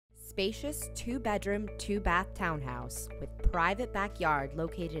spacious 2-bedroom, 2-bath townhouse with private backyard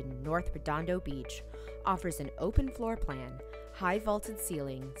located in North Redondo Beach offers an open floor plan, high vaulted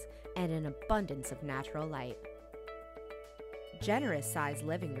ceilings, and an abundance of natural light. Generous sized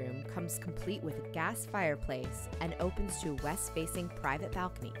living room comes complete with a gas fireplace and opens to a west-facing private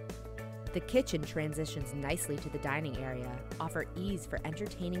balcony. The kitchen transitions nicely to the dining area, offer ease for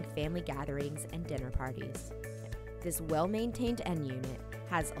entertaining family gatherings and dinner parties. This well-maintained end unit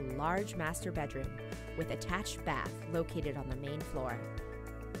has a large master bedroom with attached bath located on the main floor.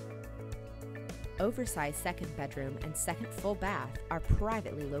 Oversized second bedroom and second full bath are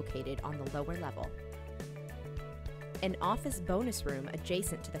privately located on the lower level. An office bonus room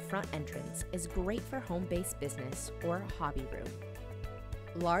adjacent to the front entrance is great for home-based business or a hobby room.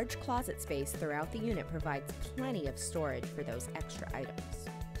 Large closet space throughout the unit provides plenty of storage for those extra items.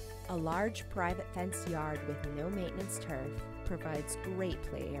 A large private fenced yard with no maintenance turf provides great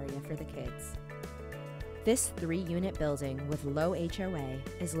play area for the kids. This 3-unit building with low HOA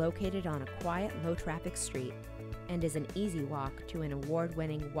is located on a quiet, low-traffic street and is an easy walk to an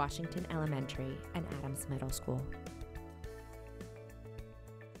award-winning Washington Elementary and Adams Middle School.